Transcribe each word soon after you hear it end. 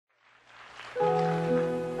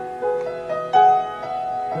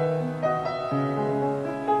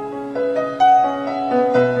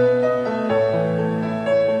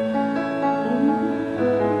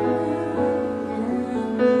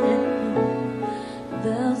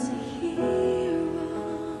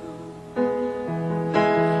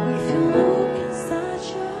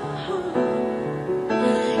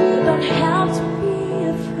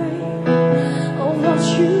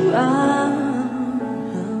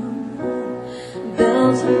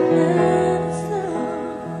was an answer.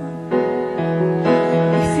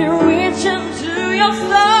 If you reach into your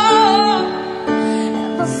soul,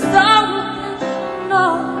 and the star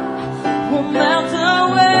will melt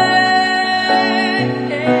away.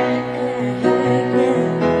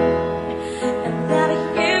 And that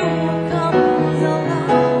you comes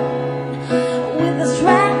along with the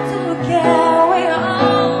strength to carry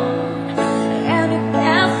on, and it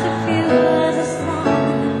has to feel as a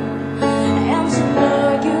song, and to know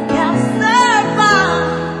you can survive.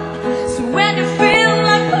 So when you feel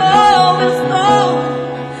like all is gone,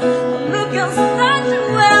 look inside you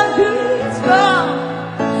and be strong,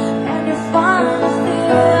 and you find the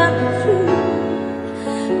truth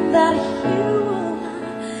that you will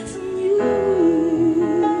rise anew.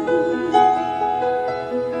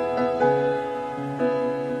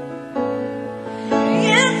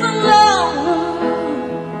 It's a long road,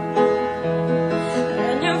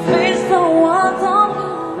 and your face the ones on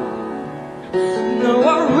home. No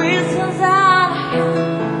reasons I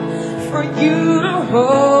have for you to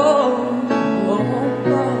hold.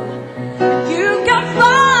 You can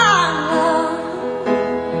find love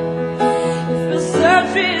if you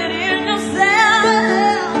search it in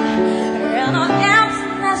yourself, and an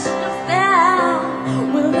emptiness you found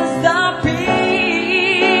will disappear.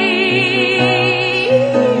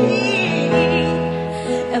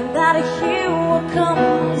 And that hero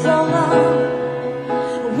comes along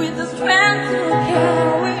with the strength to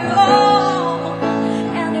carry on,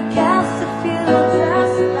 and you cast to feel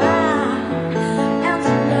just like, and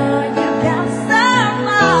to know you can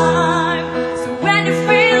survive. So when you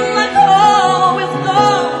feel like all is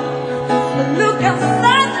gone, look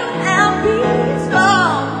outside you and be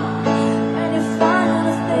strong, and you find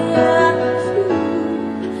the truth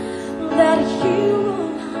that hero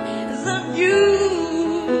is in you.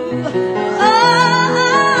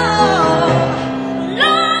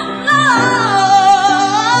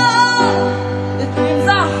 The dreams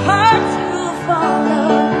are hard to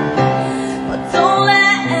follow, but don't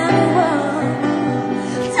let anyone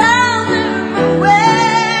tell them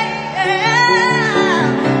away.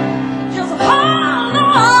 Just hold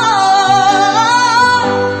on,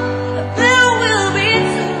 there will be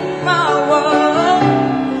tomorrow.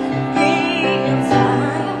 In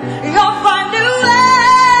time, you'll find a way.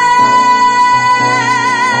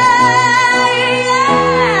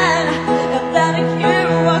 And that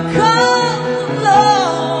hero comes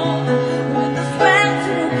along with the strength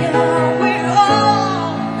to carry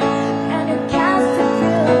on, and you cast to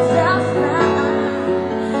feel just like,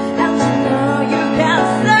 and to know you can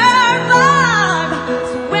survive.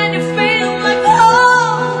 So when you feel like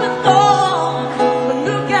all is gone,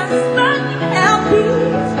 look inside you and be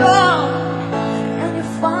strong, and you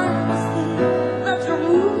find the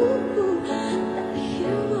truth that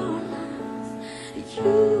hero lies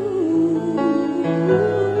you.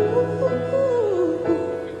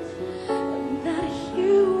 That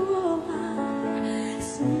hero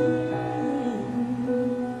lies in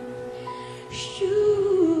you.